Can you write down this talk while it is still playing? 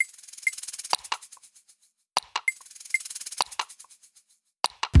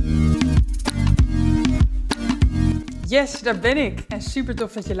Yes, daar ben ik en super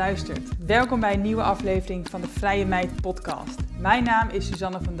tof dat je luistert. Welkom bij een nieuwe aflevering van de Vrije Meid podcast. Mijn naam is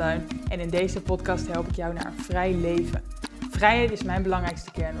Suzanne van Duin en in deze podcast help ik jou naar een vrij leven. Vrijheid is mijn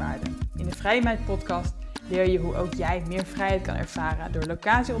belangrijkste kernwaarde. In de Vrije Meid podcast leer je hoe ook jij meer vrijheid kan ervaren door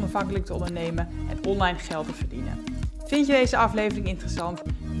locatie onafhankelijk te ondernemen en online geld te verdienen. Vind je deze aflevering interessant?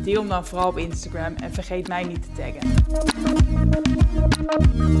 Deel hem dan vooral op Instagram en vergeet mij niet te taggen.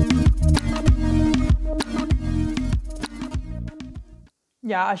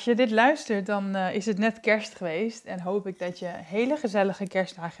 Ja, als je dit luistert, dan is het net kerst geweest en hoop ik dat je hele gezellige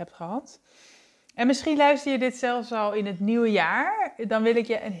kerstdagen hebt gehad. En misschien luister je dit zelfs al in het nieuwe jaar. Dan wil ik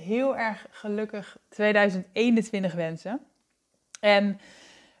je een heel erg gelukkig 2021 wensen. En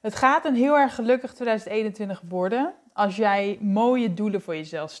het gaat een heel erg gelukkig 2021 worden als jij mooie doelen voor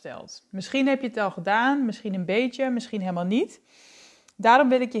jezelf stelt. Misschien heb je het al gedaan, misschien een beetje, misschien helemaal niet. Daarom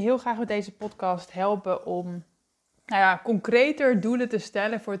wil ik je heel graag met deze podcast helpen om concreter doelen te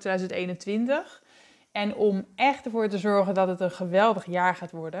stellen voor 2021. En om echt ervoor te zorgen dat het een geweldig jaar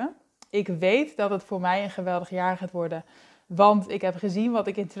gaat worden. Ik weet dat het voor mij een geweldig jaar gaat worden. Want ik heb gezien wat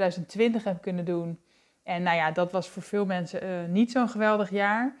ik in 2020 heb kunnen doen. En dat was voor veel mensen niet zo'n geweldig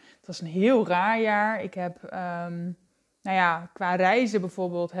jaar. Het was een heel raar jaar. Ik heb, qua reizen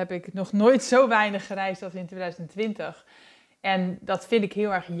bijvoorbeeld, heb ik nog nooit zo weinig gereisd als in 2020. En dat vind ik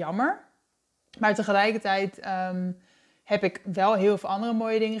heel erg jammer. Maar tegelijkertijd heb ik wel heel veel andere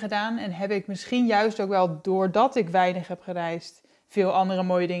mooie dingen gedaan. En heb ik misschien juist ook wel, doordat ik weinig heb gereisd, veel andere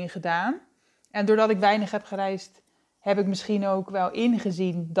mooie dingen gedaan. En doordat ik weinig heb gereisd, heb ik misschien ook wel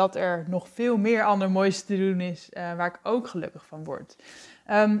ingezien dat er nog veel meer ander moois te doen is, waar ik ook gelukkig van word.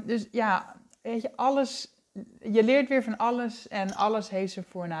 Dus ja, weet je, je leert weer van alles en alles heeft zijn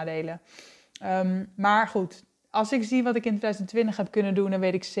voor- en nadelen. Maar goed, als ik zie wat ik in 2020 heb kunnen doen, dan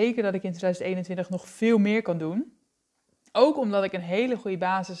weet ik zeker dat ik in 2021 nog veel meer kan doen. Ook omdat ik een hele goede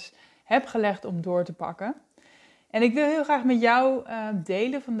basis heb gelegd om door te pakken. En ik wil heel graag met jou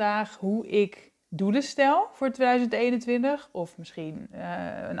delen vandaag hoe ik doelen stel voor 2021. Of misschien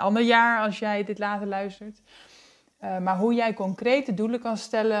een ander jaar als jij dit later luistert. Maar hoe jij concrete doelen kan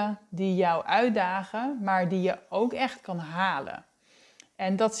stellen die jou uitdagen, maar die je ook echt kan halen.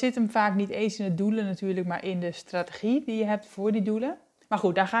 En dat zit hem vaak niet eens in de doelen natuurlijk, maar in de strategie die je hebt voor die doelen. Maar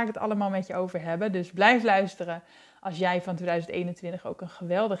goed, daar ga ik het allemaal met je over hebben. Dus blijf luisteren als jij van 2021 ook een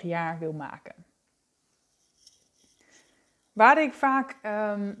geweldig jaar wil maken. Waar ik vaak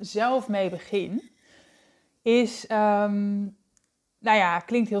zelf mee begin, is,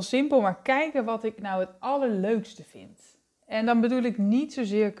 klinkt heel simpel, maar kijken wat ik nou het allerleukste vind. En dan bedoel ik niet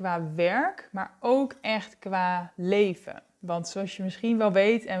zozeer qua werk, maar ook echt qua leven. Want zoals je misschien wel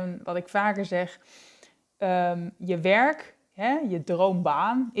weet en wat ik vaker zeg, je werk, je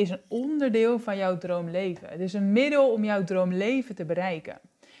droombaan, is een onderdeel van jouw droomleven. Het is een middel om jouw droomleven te bereiken.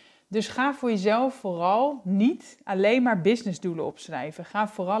 Dus ga voor jezelf vooral niet alleen maar businessdoelen opschrijven. Ga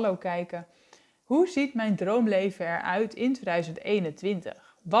vooral ook kijken, hoe ziet mijn droomleven eruit in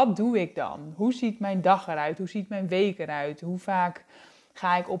 2021? Wat doe ik dan? Hoe ziet mijn dag eruit? Hoe ziet mijn week eruit? Hoe vaak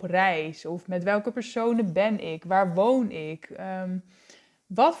ga ik op reis? Of met welke personen ben ik? Waar woon ik?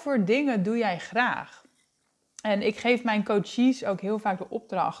 Wat voor dingen doe jij graag? En ik geef mijn coaches ook heel vaak de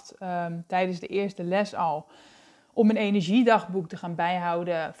opdracht, tijdens de eerste les al, om een energiedagboek te gaan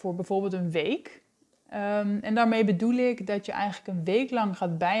bijhouden voor bijvoorbeeld een week. En daarmee bedoel ik dat je eigenlijk een week lang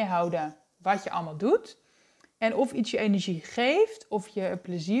gaat bijhouden wat je allemaal doet. En of iets je energie geeft, of je er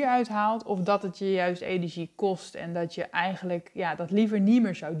plezier uithaalt, of dat het je juist energie kost en dat je eigenlijk dat liever niet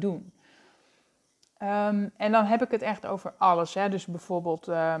meer zou doen. En dan heb ik het echt over alles. Hè? Dus bijvoorbeeld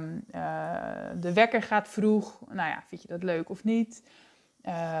de wekker gaat vroeg. Vind je dat leuk of niet?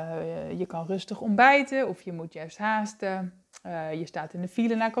 Je kan rustig ontbijten of je moet juist haasten. Je staat in de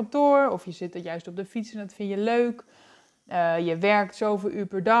file naar kantoor of je zit er juist op de fiets en dat vind je leuk. Je werkt zoveel uur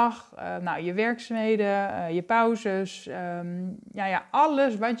per dag. Je werkzaamheden, je pauzes.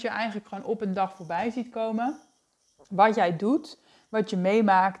 Alles wat je eigenlijk gewoon op een dag voorbij ziet komen. Wat jij doet, wat je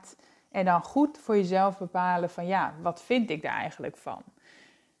meemaakt. En dan goed voor jezelf bepalen van wat vind ik daar eigenlijk van?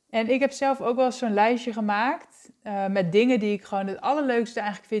 En ik heb zelf ook wel eens zo'n lijstje gemaakt met dingen die ik gewoon het allerleukste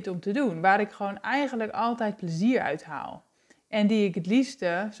eigenlijk vind om te doen. Waar ik gewoon eigenlijk altijd plezier uit haal. En die ik het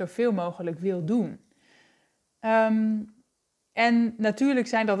liefste zoveel mogelijk wil doen. En natuurlijk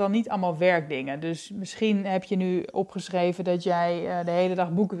zijn dat dan niet allemaal werkdingen. Dus misschien heb je nu opgeschreven dat jij de hele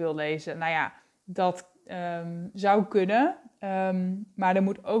dag boeken wil lezen. Dat zou kunnen. Maar er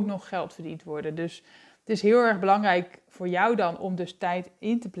moet ook nog geld verdiend worden. Dus het is heel erg belangrijk voor jou dan om dus tijd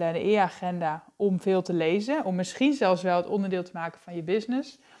in te plannen in je agenda om veel te lezen. Om misschien zelfs wel het onderdeel te maken van je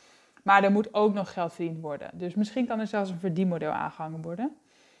business. Maar er moet ook nog geld verdiend worden. Dus misschien kan er zelfs een verdienmodel aangehangen worden.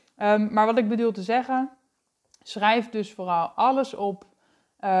 Maar wat ik bedoel te zeggen, schrijf dus vooral alles op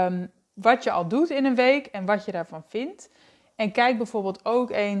wat je al doet in een week en wat je daarvan vindt. En kijk bijvoorbeeld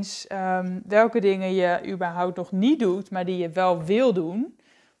ook eens welke dingen je überhaupt nog niet doet, maar die je wel wil doen.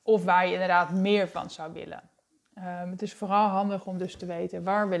 Of waar je inderdaad meer van zou willen. Het is vooral handig om dus te weten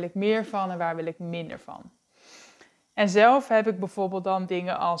waar wil ik meer van en waar wil ik minder van. En zelf heb ik bijvoorbeeld dan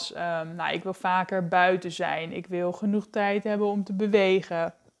dingen als, ik wil vaker buiten zijn. Ik wil genoeg tijd hebben om te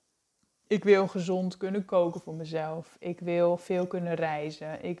bewegen. Ik wil gezond kunnen koken voor mezelf. Ik wil veel kunnen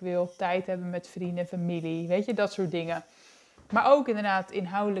reizen. Ik wil tijd hebben met vrienden en familie. Weet je, dat soort dingen. Maar ook inderdaad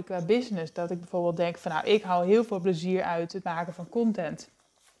inhoudelijk qua business. Dat ik bijvoorbeeld denk van ik haal heel veel plezier uit het maken van content.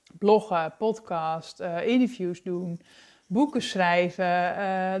 Bloggen, podcast, interviews doen, boeken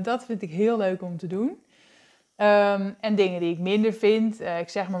schrijven. Dat vind ik heel leuk om te doen. En dingen die ik minder vind, ik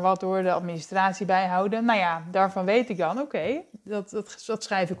zeg maar wat hoor, de administratie bijhouden. Nou ja, daarvan weet ik dan, oké, dat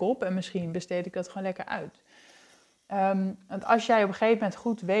schrijf ik op en misschien besteed ik dat gewoon lekker uit. Want als jij op een gegeven moment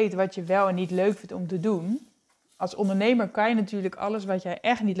goed weet wat je wel en niet leuk vindt om te doen, als ondernemer kan je natuurlijk alles wat jij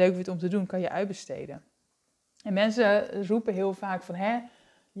echt niet leuk vindt om te doen, kan je uitbesteden. En mensen roepen heel vaak van,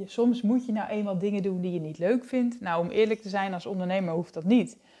 soms moet je nou eenmaal dingen doen die je niet leuk vindt. Nou, om eerlijk te zijn, als ondernemer hoeft dat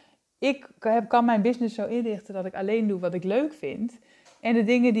niet. Ik kan mijn business zo inrichten dat ik alleen doe wat ik leuk vind. En de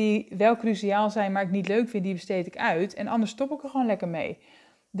dingen die wel cruciaal zijn, maar ik niet leuk vind, die besteed ik uit. En anders stop ik er gewoon lekker mee.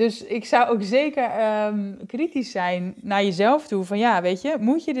 Dus ik zou ook zeker kritisch zijn naar jezelf toe. Van weet je,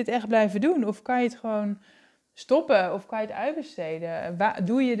 moet je dit echt blijven doen? Of kan je het gewoon stoppen? Of kan je het uitbesteden?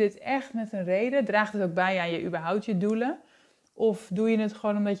 Doe je dit echt met een reden? Draagt het ook bij aan überhaupt je doelen? Of doe je het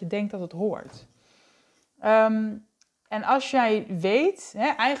gewoon omdat je denkt dat het hoort? En als jij weet,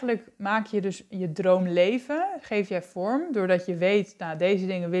 eigenlijk maak je dus je droomleven, geef jij vorm, doordat je weet, deze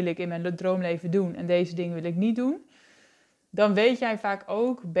dingen wil ik in mijn droomleven doen en deze dingen wil ik niet doen. Dan weet jij vaak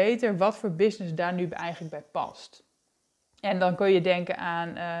ook beter wat voor business daar nu eigenlijk bij past. En dan kun je denken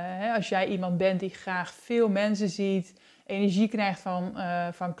aan, als jij iemand bent die graag veel mensen ziet, energie krijgt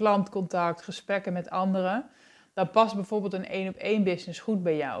van klantcontact, gesprekken met anderen, dan past bijvoorbeeld een 1-op-1 business goed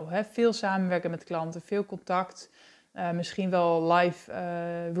bij jou. Veel samenwerken met klanten, veel contact. Misschien wel live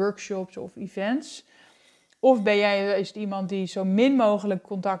workshops of events. Of ben jij iemand die zo min mogelijk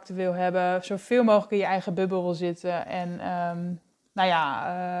contacten wil hebben, zoveel mogelijk in je eigen bubbel wil zitten en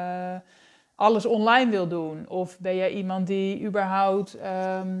alles online wil doen. Of ben jij iemand die überhaupt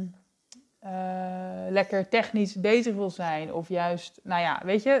lekker technisch bezig wil zijn. Of juist,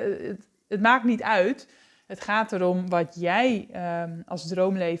 weet je, het maakt niet uit. Het gaat erom wat jij als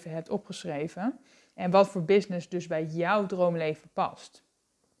droomleven hebt opgeschreven. En wat voor business dus bij jouw droomleven past.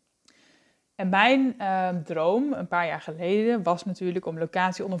 En mijn droom een paar jaar geleden was natuurlijk om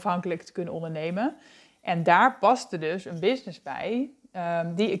locatie-onafhankelijk te kunnen ondernemen. En daar paste dus een business bij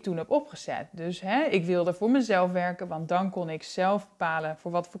die ik toen heb opgezet. Dus ik wilde voor mezelf werken, want dan kon ik zelf bepalen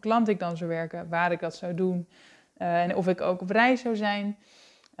voor wat voor klant ik dan zou werken, waar ik dat zou doen en of ik ook op reis zou zijn.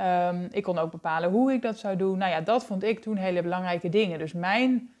 Ik kon ook bepalen hoe ik dat zou doen. Nou ja, dat vond ik toen hele belangrijke dingen. Dus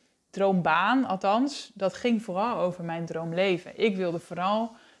mijn droombaan, althans, dat ging vooral over mijn droomleven. Ik wilde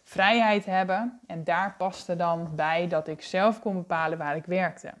vooral vrijheid hebben en daar paste dan bij dat ik zelf kon bepalen waar ik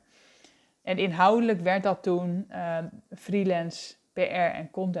werkte. En inhoudelijk werd dat toen freelance, PR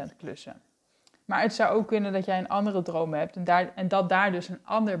en contentklussen. Maar het zou ook kunnen dat jij een andere droom hebt en dat daar dus een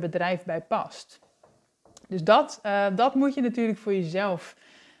ander bedrijf bij past. Dus dat moet je natuurlijk voor jezelf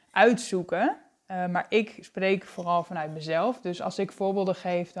uitzoeken. Maar ik spreek vooral vanuit mezelf. Dus als ik voorbeelden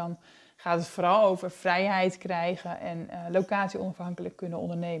geef, dan gaat het vooral over vrijheid krijgen en locatie-onafhankelijk kunnen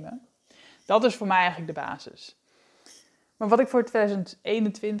ondernemen. Dat is voor mij eigenlijk de basis. Maar wat ik voor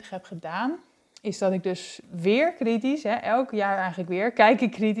 2021 heb gedaan, is dat ik dus weer kritisch, elk jaar eigenlijk weer, kijk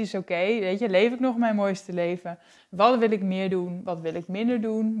ik kritisch, weet je, leef ik nog mijn mooiste leven? Wat wil ik meer doen? Wat wil ik minder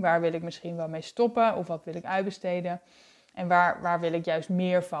doen? Waar wil ik misschien wel mee stoppen? Of wat wil ik uitbesteden? En waar wil ik juist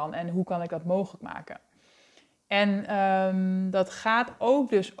meer van? En hoe kan ik dat mogelijk maken? En dat gaat ook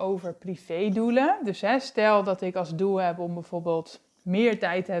dus over privédoelen. Dus stel dat ik als doel heb om bijvoorbeeld meer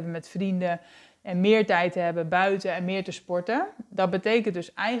tijd te hebben met vrienden en meer tijd te hebben buiten en meer te sporten. Dat betekent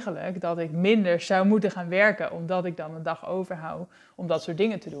dus eigenlijk dat ik minder zou moeten gaan werken, omdat ik dan een dag overhoud om dat soort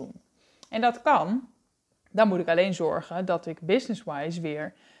dingen te doen. En dat kan. Dan moet ik alleen zorgen dat ik business-wise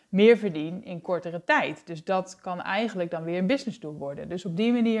weer meer verdien in kortere tijd. Dus dat kan eigenlijk dan weer een businessdoel worden. Dus op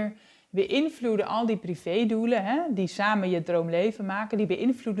die manier beïnvloeden al die privédoelen, die samen je droomleven maken, die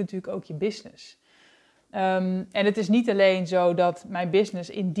beïnvloeden natuurlijk ook je business. En het is niet alleen zo dat mijn business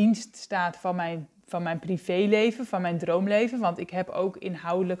in dienst staat van mijn van mijn privéleven, van mijn droomleven. Want ik heb ook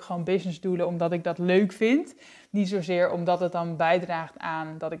inhoudelijk gewoon businessdoelen omdat ik dat leuk vind. Niet zozeer omdat het dan bijdraagt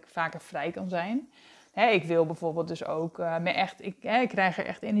aan dat ik vaker vrij kan zijn. Ik wil bijvoorbeeld dus ook ik krijg er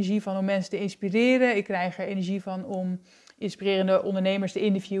echt energie van om mensen te inspireren. Ik krijg er energie van om inspirerende ondernemers te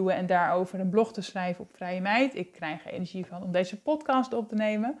interviewen en daarover een blog te schrijven op Vrije Meid. Ik krijg er energie van om deze podcast op te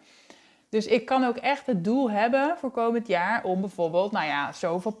nemen. Dus ik kan ook echt het doel hebben voor komend jaar om bijvoorbeeld,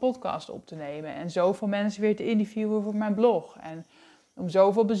 zoveel podcasts op te nemen. En zoveel mensen weer te interviewen voor mijn blog. En om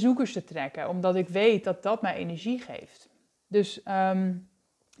zoveel bezoekers te trekken. Omdat ik weet dat dat mij energie geeft. Dus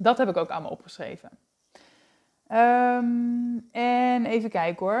dat heb ik ook allemaal opgeschreven. En even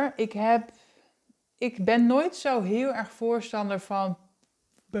kijken hoor. Ik ben nooit zo heel erg voorstander van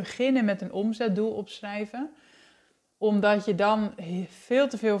beginnen met een omzetdoel opschrijven. Omdat je dan veel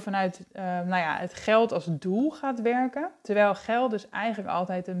te veel vanuit het geld als doel gaat werken. Terwijl geld is eigenlijk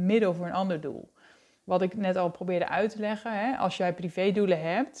altijd een middel voor een ander doel. Wat ik net al probeerde uit te leggen. Als jij privédoelen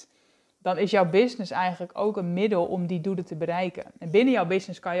hebt, dan is jouw business eigenlijk ook een middel om die doelen te bereiken. En binnen jouw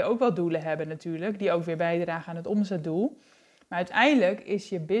business kan je ook wel doelen hebben natuurlijk, die ook weer bijdragen aan het omzetdoel. Maar uiteindelijk is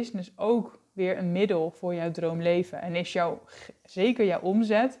je business ook weer een middel voor jouw droomleven. En is zeker jouw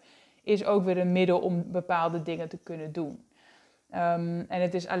omzet is ook weer een middel om bepaalde dingen te kunnen doen. En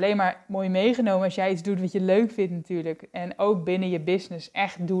het is alleen maar mooi meegenomen als jij iets doet wat je leuk vindt natuurlijk. En ook binnen je business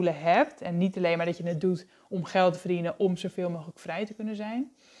echt doelen hebt. En niet alleen maar dat je het doet om geld te verdienen, om zoveel mogelijk vrij te kunnen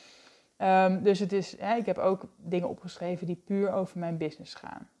zijn. Dus ik heb ook dingen opgeschreven die puur over mijn business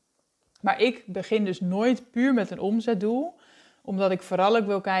gaan. Maar ik begin dus nooit puur met een omzetdoel. Omdat ik vooral ook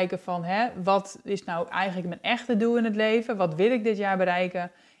wil kijken van, wat is nou eigenlijk mijn echte doel in het leven? Wat wil ik dit jaar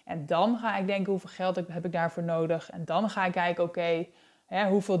bereiken? En dan ga ik denken, hoeveel geld heb ik daarvoor nodig? En dan ga ik kijken,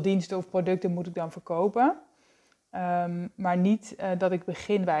 hoeveel diensten of producten moet ik dan verkopen? Maar niet dat ik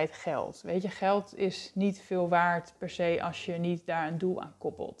begin bij het geld. Weet je, geld is niet veel waard per se als je niet daar een doel aan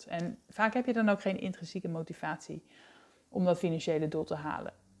koppelt. En vaak heb je dan ook geen intrinsieke motivatie om dat financiële doel te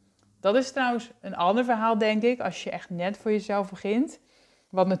halen. Dat is trouwens een ander verhaal, denk ik, als je echt net voor jezelf begint.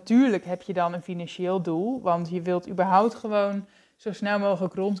 Want natuurlijk heb je dan een financieel doel, want je wilt überhaupt gewoon zo snel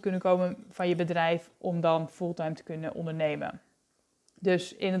mogelijk rond kunnen komen van je bedrijf om dan fulltime te kunnen ondernemen.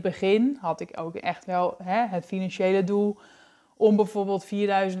 Dus in het begin had ik ook echt wel het financiële doel om bijvoorbeeld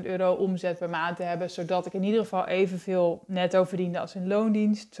 €4.000 omzet per maand te hebben, zodat ik in ieder geval evenveel netto verdiende als in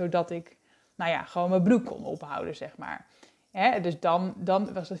loondienst, zodat ik gewoon mijn broek kon ophouden, zeg maar. Dus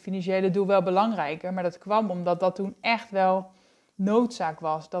dan was het financiële doel wel belangrijker, maar dat kwam omdat dat toen echt wel noodzaak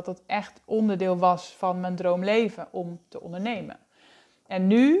was, dat het echt onderdeel was van mijn droomleven om te ondernemen. En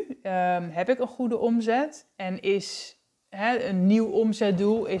nu heb ik een goede omzet en is een nieuw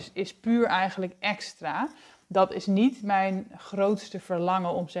omzetdoel is puur eigenlijk extra. Dat is niet mijn grootste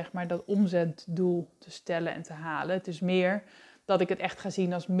verlangen om zeg maar dat omzetdoel te stellen en te halen. Het is meer dat ik het echt ga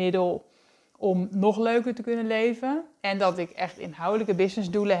zien als middel om nog leuker te kunnen leven. En dat ik echt inhoudelijke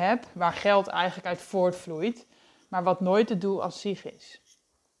businessdoelen heb waar geld eigenlijk uit voortvloeit. Maar wat nooit het doel als zich is.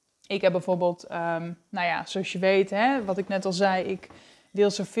 Ik heb bijvoorbeeld, zoals je weet, wat ik net al zei, ik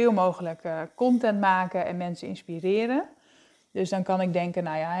wil zoveel mogelijk content maken en mensen inspireren. Dus dan kan ik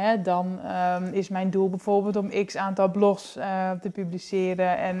denken, dan is mijn doel bijvoorbeeld om x aantal blogs te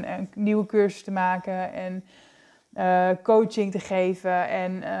publiceren en een nieuwe cursus te maken en coaching te geven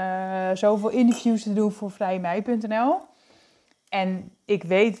en zoveel interviews te doen voor vrijemei.nl. En ik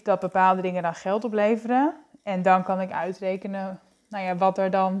weet dat bepaalde dingen dan geld opleveren en dan kan ik uitrekenen wat er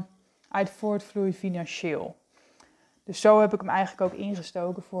dan uit voortvloeit financieel. Dus zo heb ik hem eigenlijk ook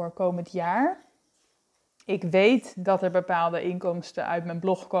ingestoken voor komend jaar. Ik weet dat er bepaalde inkomsten uit mijn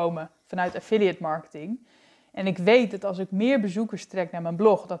blog komen vanuit affiliate marketing. En ik weet dat als ik meer bezoekers trek naar mijn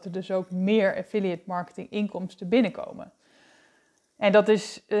blog, dat er dus ook meer affiliate marketing inkomsten binnenkomen. En dat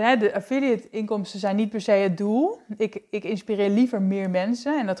is, de affiliate inkomsten zijn niet per se het doel. Ik inspireer liever meer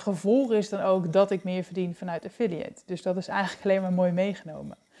mensen. En het gevolg is dan ook dat ik meer verdien vanuit affiliate. Dus dat is eigenlijk alleen maar mooi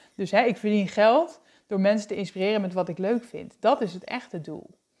meegenomen. Dus ik verdien geld door mensen te inspireren met wat ik leuk vind. Dat is het echte doel.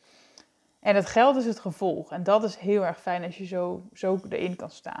 En het geld is het gevolg. En dat is heel erg fijn als je zo erin kan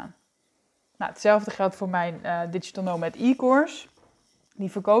staan. Nou, hetzelfde geldt voor mijn Digital Nomad e-course.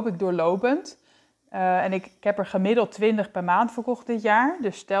 Die verkoop ik doorlopend. En ik heb er gemiddeld 20 per maand verkocht dit jaar.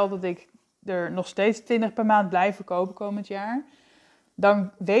 Dus stel dat ik er nog steeds 20 per maand blijf verkopen komend jaar.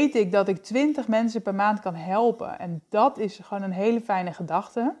 Dan weet ik dat ik 20 mensen per maand kan helpen. En dat is gewoon een hele fijne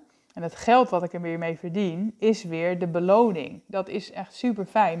gedachte. En het geld wat ik er weer mee verdien, is weer de beloning. Dat is echt super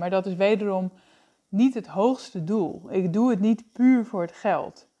fijn, maar dat is wederom niet het hoogste doel. Ik doe het niet puur voor het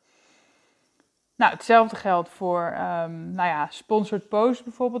geld. Nou, hetzelfde geldt voor sponsored posts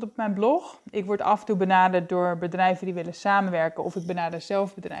bijvoorbeeld op mijn blog. Ik word af en toe benaderd door bedrijven die willen samenwerken of ik benader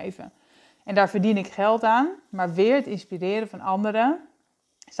zelf bedrijven. En daar verdien ik geld aan, maar weer het inspireren van anderen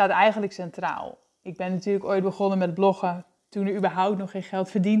staat eigenlijk centraal. Ik ben natuurlijk ooit begonnen met bloggen toen er überhaupt nog geen geld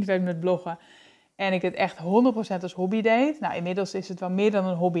verdiend werd met bloggen. En ik het echt 100% als hobby deed. Nou, inmiddels is het wel meer dan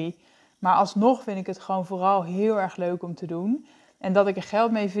een hobby. Maar alsnog vind ik het gewoon vooral heel erg leuk om te doen. En dat ik er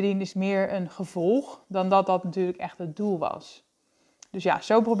geld mee verdien is meer een gevolg dan dat dat natuurlijk echt het doel was. Dus ja,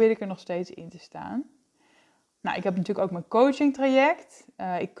 zo probeer ik er nog steeds in te staan. Nou, ik heb natuurlijk ook mijn coaching traject.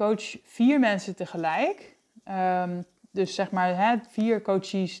 Ik coach 4 mensen tegelijk. Dus zeg maar 4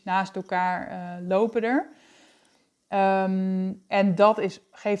 coaches naast elkaar lopen er. En dat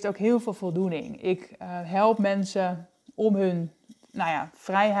geeft ook heel veel voldoening. Ik help mensen om hun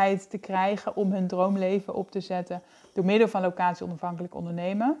vrijheid te krijgen, om hun droomleven op te zetten door middel van locatie-onafhankelijk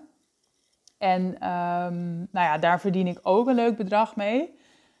ondernemen. En daar verdien ik ook een leuk bedrag mee.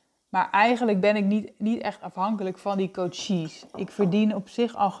 Maar eigenlijk ben ik niet echt afhankelijk van die coaches. Ik verdien op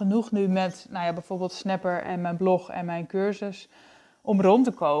zich al genoeg nu met bijvoorbeeld Snapper en mijn blog en mijn cursus om rond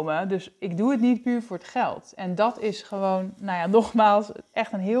te komen. Dus ik doe het niet puur voor het geld. En dat is gewoon, nogmaals,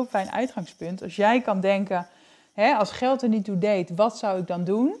 echt een heel fijn uitgangspunt. Als jij kan denken, als geld er niet toe deed, wat zou ik dan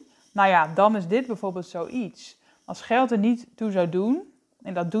doen? Dan is dit bijvoorbeeld zoiets. Als geld er niet toe zou doen,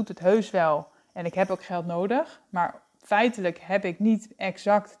 en dat doet het heus wel, en ik heb ook geld nodig, maar feitelijk heb ik niet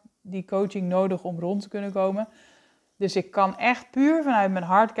exact die coaching nodig om rond te kunnen komen. Dus ik kan echt puur vanuit mijn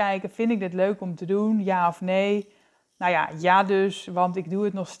hart kijken, vind ik dit leuk om te doen, ja of nee? Ja dus, want ik doe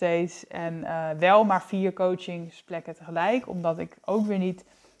het nog steeds. En wel maar 4 coachingsplekken tegelijk, omdat ik ook weer niet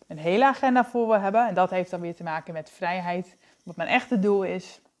een hele agenda vol wil hebben. En dat heeft dan weer te maken met vrijheid, wat mijn echte doel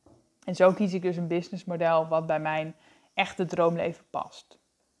is. En zo kies ik dus een businessmodel wat bij mijn echte droomleven past.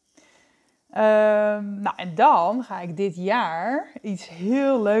 En dan ga ik dit jaar iets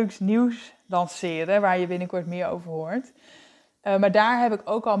heel leuks nieuws lanceren, waar je binnenkort meer over hoort. Maar daar heb ik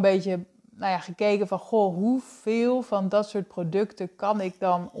ook al een beetje gekeken van, hoeveel van dat soort producten kan ik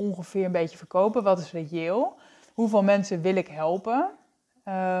dan ongeveer een beetje verkopen? Wat is reëel? Hoeveel mensen wil ik helpen?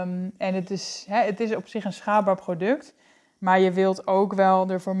 En het is op zich een schaalbaar product, maar je wilt ook wel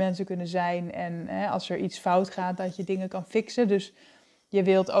er voor mensen kunnen zijn en als er iets fout gaat, dat je dingen kan fixen. Dus je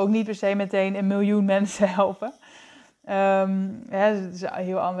wilt ook niet per se meteen 1 miljoen mensen helpen. Het is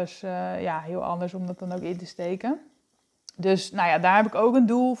heel anders om dat dan ook in te steken. Dus daar heb ik ook een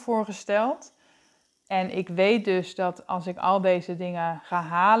doel voor gesteld. En ik weet dus dat als ik al deze dingen ga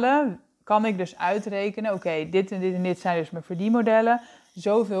halen, kan ik dus uitrekenen, oké, dit en dit en dit zijn dus mijn verdienmodellen.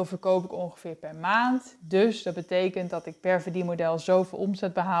 Zoveel verkoop ik ongeveer per maand. Dus dat betekent dat ik per verdienmodel zoveel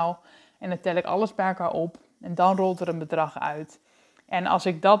omzet behaal. En dan tel ik alles bij elkaar op. En dan rolt er een bedrag uit. En als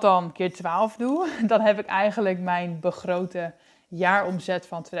ik dat dan keer 12 doe, dan heb ik eigenlijk mijn begrote jaaromzet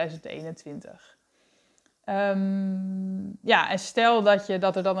van 2021. En stel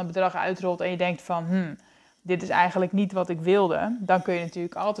dat er dan een bedrag uitrolt en je denkt van, dit is eigenlijk niet wat ik wilde. Dan kun je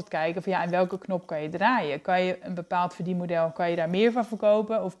natuurlijk altijd kijken van, in welke knop kan je draaien? Kan je een bepaald verdienmodel, kan je daar meer van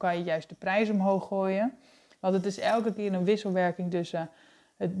verkopen? Of kan je juist de prijs omhoog gooien? Want het is elke keer een wisselwerking tussen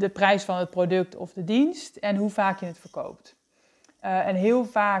de prijs van het product of de dienst en hoe vaak je het verkoopt. En heel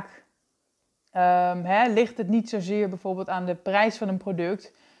vaak ligt het niet zozeer bijvoorbeeld aan de prijs van een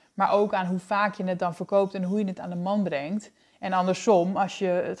product, maar ook aan hoe vaak je het dan verkoopt en hoe je het aan de man brengt. En andersom, als je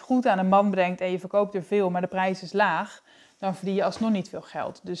het goed aan een man brengt en je verkoopt er veel, maar de prijs is laag, dan verdien je alsnog niet veel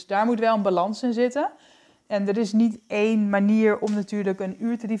geld. Dus daar moet wel een balans in zitten. En er is niet één manier om natuurlijk een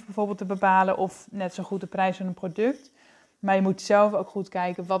uurtarief bijvoorbeeld te bepalen of net zo goed de prijs van een product. Maar je moet zelf ook goed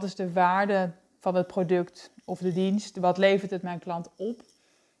kijken, wat is de waarde van het product of de dienst? Wat levert het mijn klant op?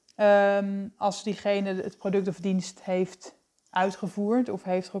 Als diegene het product of dienst heeft uitgevoerd of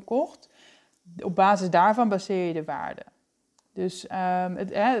heeft gekocht. Op basis daarvan baseer je de waarde. Dus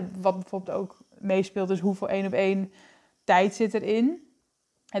wat bijvoorbeeld ook meespeelt is hoeveel 1-op-1 tijd zit erin.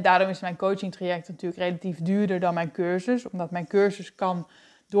 En daarom is mijn coaching traject natuurlijk relatief duurder dan mijn cursus. Omdat mijn cursus kan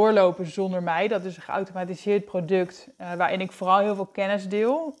doorlopen zonder mij. Dat is een geautomatiseerd product waarin ik vooral heel veel kennis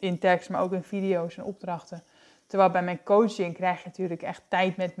deel. In tekst, maar ook in video's en opdrachten. Terwijl bij mijn coaching krijg je natuurlijk echt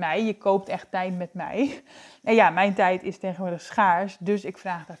tijd met mij. Je koopt echt tijd met mij. En ja, mijn tijd is tegenwoordig schaars. Dus ik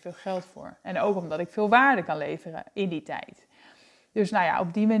vraag daar veel geld voor. En ook omdat ik veel waarde kan leveren in die tijd. Dus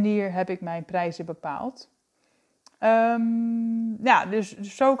op die manier heb ik mijn prijzen bepaald. Dus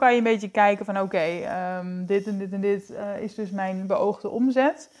zo kan je een beetje kijken van dit en dit en dit is dus mijn beoogde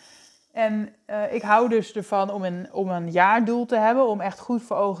omzet. En ik hou dus ervan om een jaardoel te hebben. Om echt goed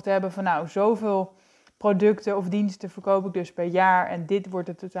voor ogen te hebben van zoveel producten of diensten verkoop ik dus per jaar. En dit wordt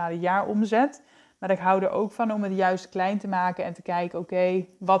de totale jaaromzet. Maar ik hou er ook van om het juist klein te maken en te kijken, oké,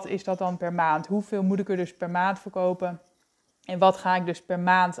 wat is dat dan per maand? Hoeveel moet ik er dus per maand verkopen? En wat ga ik dus per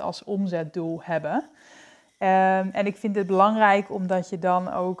maand als omzetdoel hebben? En ik vind het belangrijk omdat je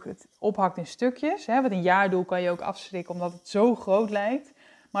dan ook het ophakt in stukjes. Hè? Want een jaardoel kan je ook afschrikken omdat het zo groot lijkt.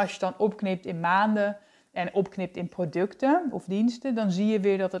 Maar als je het dan opknipt in maanden en opknipt in producten of diensten, dan zie je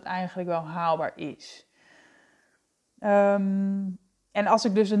weer dat het eigenlijk wel haalbaar is. En als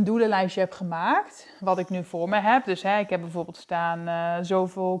ik dus een doelenlijstje heb gemaakt, wat ik nu voor me heb. Dus ik heb bijvoorbeeld staan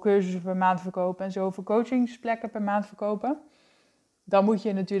zoveel cursussen per maand verkopen en zoveel coachingsplekken per maand verkopen. Dan moet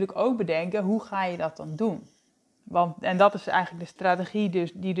je natuurlijk ook bedenken, hoe ga je dat dan doen? En dat is eigenlijk de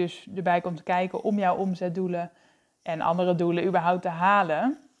strategie die dus erbij komt kijken om jouw omzetdoelen en andere doelen überhaupt te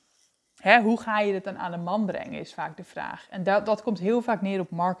halen. Hoe ga je het dan aan de man brengen, is vaak de vraag. En dat komt heel vaak neer op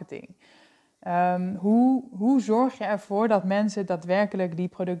marketing. Hoe zorg je ervoor dat mensen daadwerkelijk die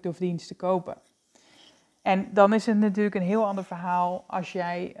producten of diensten kopen? En dan is het natuurlijk een heel ander verhaal als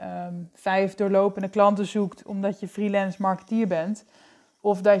jij 5 doorlopende klanten zoekt omdat je freelance marketeer bent.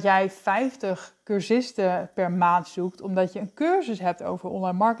 Of dat jij 50 cursisten per maand zoekt omdat je een cursus hebt over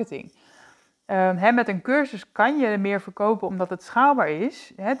online marketing. Met een cursus kan je meer verkopen omdat het schaalbaar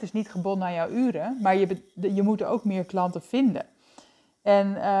is. Het is niet gebonden aan jouw uren, maar je moet er ook meer klanten vinden.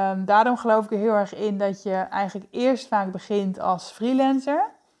 En daarom geloof ik er heel erg in dat je eigenlijk eerst vaak begint als freelancer.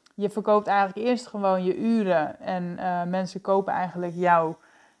 Je verkoopt eigenlijk eerst gewoon je uren en mensen kopen eigenlijk jouw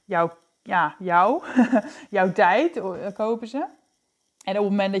tijd, kopen ze. En op het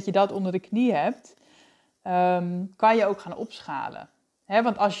moment dat je dat onder de knie hebt, kan je ook gaan opschalen.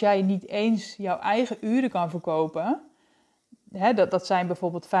 Want als jij niet eens jouw eigen uren kan verkopen, dat zijn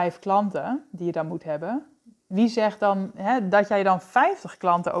bijvoorbeeld 5 klanten die je dan moet hebben. Wie zegt dan dat jij dan 50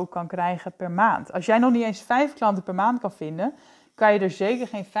 klanten ook kan krijgen per maand? Als jij nog niet eens 5 klanten per maand kan vinden, kan je er zeker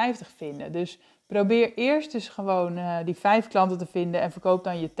geen 50 vinden. Dus probeer eerst dus gewoon die 5 klanten te vinden en verkoop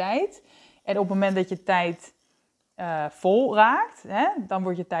dan je tijd. En op het moment dat je tijd vol raakt, dan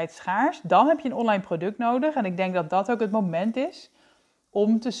wordt je tijd schaars. Dan heb je een online product nodig. En ik denk dat dat ook het moment is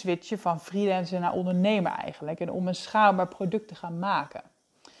om te switchen van freelancer naar ondernemer eigenlijk. En om een schaalbaar product te gaan maken.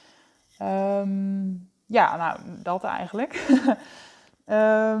 Dat eigenlijk.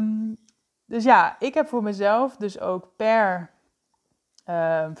 Dus ja, ik heb voor mezelf dus ook per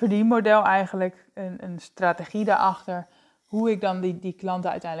verdienmodel eigenlijk een strategie daarachter hoe ik dan die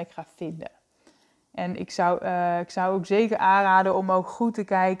klanten uiteindelijk ga vinden. En ik zou ook zeker aanraden om ook goed te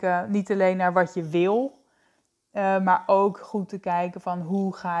kijken, niet alleen naar wat je wil, maar ook goed te kijken van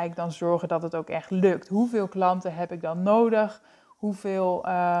hoe ga ik dan zorgen dat het ook echt lukt. Hoeveel klanten heb ik dan nodig? Hoeveel,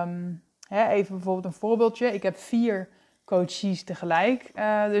 even bijvoorbeeld een voorbeeldje. Ik heb 4 coaches tegelijk,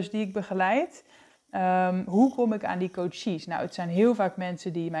 dus die ik begeleid. Hoe kom ik aan die coaches? Nou, het zijn heel vaak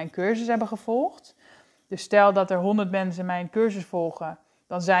mensen die mijn cursus hebben gevolgd. Dus stel dat er 100 mensen mijn cursus volgen,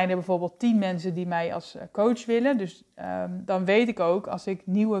 dan zijn er bijvoorbeeld 10 mensen die mij als coach willen. Dus dan weet ik ook, als ik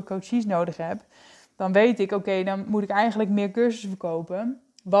nieuwe coaches nodig heb, dan weet ik, oké, dan moet ik eigenlijk meer cursussen verkopen.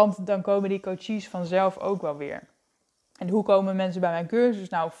 Want dan komen die coaches vanzelf ook wel weer. En hoe komen mensen bij mijn cursus?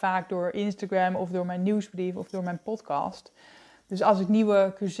 Nou, vaak door Instagram of door mijn nieuwsbrief of door mijn podcast. Dus als ik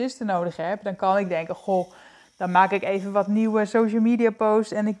nieuwe cursisten nodig heb, dan kan ik denken, dan maak ik even wat nieuwe social media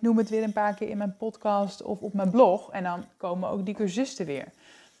posts en ik noem het weer een paar keer in mijn podcast of op mijn blog. En dan komen ook die cursisten weer.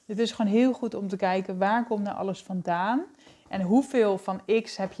 Het is gewoon heel goed om te kijken, waar komt nou alles vandaan? En hoeveel van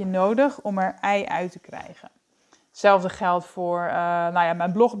X heb je nodig om er Y uit te krijgen? Hetzelfde geldt voor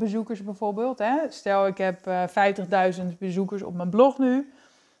mijn blogbezoekers bijvoorbeeld. Stel, ik heb 50.000 bezoekers op mijn blog nu.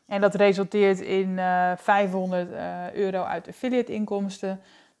 En dat resulteert in €500 uit affiliate inkomsten.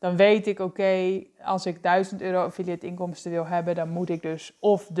 Dan weet ik, als ik €1.000 affiliate inkomsten wil hebben, dan moet ik dus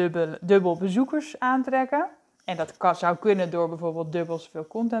of dubbel bezoekers aantrekken. En dat zou kunnen door bijvoorbeeld dubbel zoveel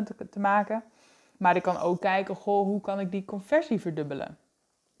content te maken. Maar ik kan ook kijken, hoe kan ik die conversie verdubbelen?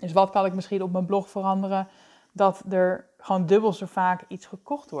 Dus wat kan ik misschien op mijn blog veranderen, dat er gewoon dubbel zo vaak iets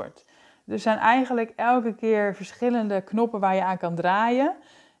gekocht wordt. Er zijn eigenlijk elke keer verschillende knoppen waar je aan kan draaien.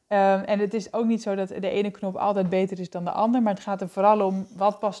 En het is ook niet zo dat de ene knop altijd beter is dan de ander. Maar het gaat er vooral om,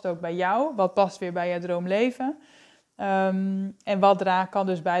 wat past ook bij jou? Wat past weer bij jouw droomleven? En wat kan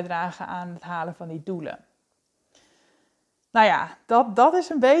dus bijdragen aan het halen van die doelen? Nou ja, dat is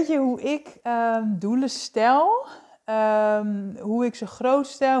een beetje hoe ik doelen stel. Hoe ik ze groot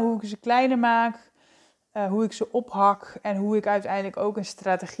stel, hoe ik ze kleiner maak. Hoe ik ze ophak en hoe ik uiteindelijk ook een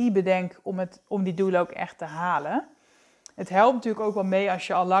strategie bedenk om die doelen ook echt te halen. Het helpt natuurlijk ook wel mee als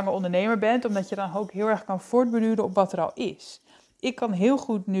je al langer ondernemer bent, omdat je dan ook heel erg kan voortborduren op wat er al is. Ik kan heel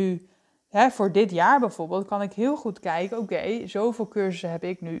goed nu voor dit jaar bijvoorbeeld kan ik heel goed kijken, oké, zoveel cursussen heb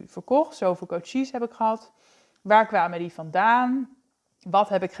ik nu verkocht, zoveel coaches heb ik gehad. Waar kwamen die vandaan? Wat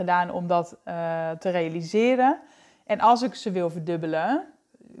heb ik gedaan om dat te realiseren? En als ik ze wil verdubbelen,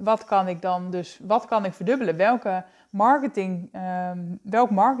 wat kan ik verdubbelen? Welk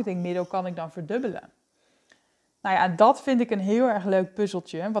marketingmiddel kan ik dan verdubbelen? Nou ja, dat vind ik een heel erg leuk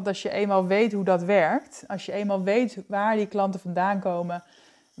puzzeltje. Want als je eenmaal weet hoe dat werkt, als je eenmaal weet waar die klanten vandaan komen,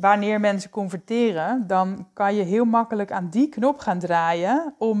 wanneer mensen converteren, dan kan je heel makkelijk aan die knop gaan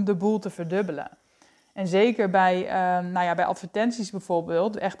draaien om de boel te verdubbelen. En zeker bij advertenties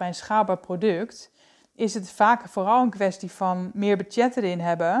bijvoorbeeld, echt bij een schaalbaar product, is het vaak vooral een kwestie van meer budget erin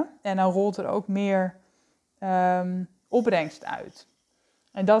hebben en dan rolt er ook meer opbrengst uit.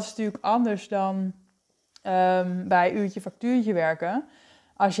 En dat is natuurlijk anders dan bij uurtje-factuurtje werken.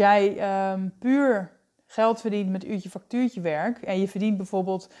 Als jij puur geld verdient met uurtje-factuurtje werk en je verdient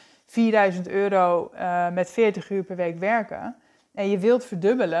bijvoorbeeld €4.000 met 40 uur per week werken en je wilt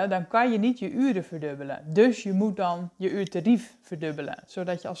verdubbelen, dan kan je niet je uren verdubbelen. Dus je moet dan je uurtarief verdubbelen,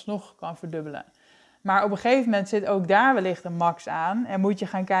 zodat je alsnog kan verdubbelen. Maar op een gegeven moment zit ook daar wellicht een max aan en moet je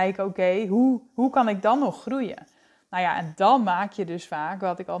gaan kijken, oké, hoe kan ik dan nog groeien? Nou ja, en dan maak je dus vaak,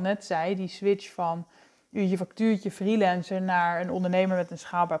 wat ik al net zei, die switch van uurtje-factuurtje freelancer naar een ondernemer met een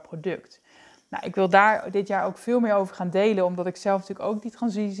schaalbaar product. Nou, ik wil daar dit jaar ook veel meer over gaan delen, omdat ik zelf natuurlijk ook die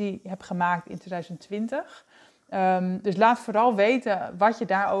transitie heb gemaakt in 2020. Dus laat vooral weten wat je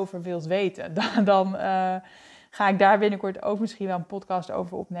daarover wilt weten. Dan ga ik daar binnenkort ook misschien wel een podcast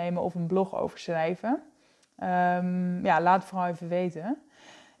over opnemen of een blog over schrijven. Laat het vooral even weten.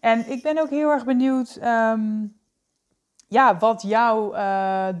 En ik ben ook heel erg benieuwd wat jouw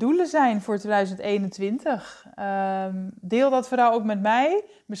doelen zijn voor 2021. Deel dat vooral ook met mij.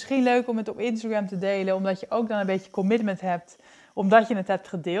 Misschien leuk om het op Instagram te delen, omdat je ook dan een beetje commitment hebt, omdat je het hebt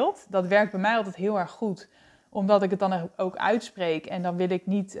gedeeld. Dat werkt bij mij altijd heel erg goed, omdat ik het dan ook uitspreek. En dan wil ik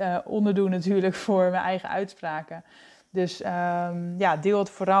niet onderdoen natuurlijk voor mijn eigen uitspraken. Dus deel het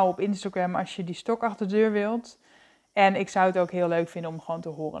vooral op Instagram als je die stok achter de deur wilt. En ik zou het ook heel leuk vinden om gewoon te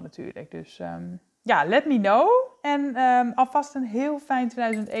horen natuurlijk. Dus let me know. En alvast een heel fijn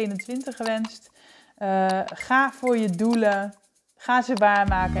 2021 gewenst. Ga voor je doelen. Ga ze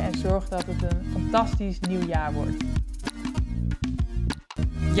waarmaken en zorg dat het een fantastisch nieuw jaar wordt.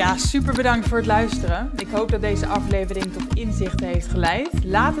 Ja, super bedankt voor het luisteren. Ik hoop dat deze aflevering tot inzichten heeft geleid.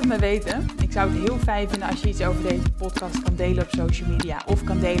 Laat het me weten. Ik zou het heel fijn vinden als je iets over deze podcast kan delen op social media of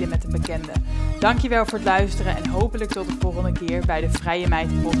kan delen met een bekende. Dankjewel voor het luisteren en hopelijk tot de volgende keer bij de Vrije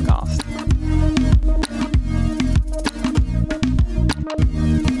Meid podcast.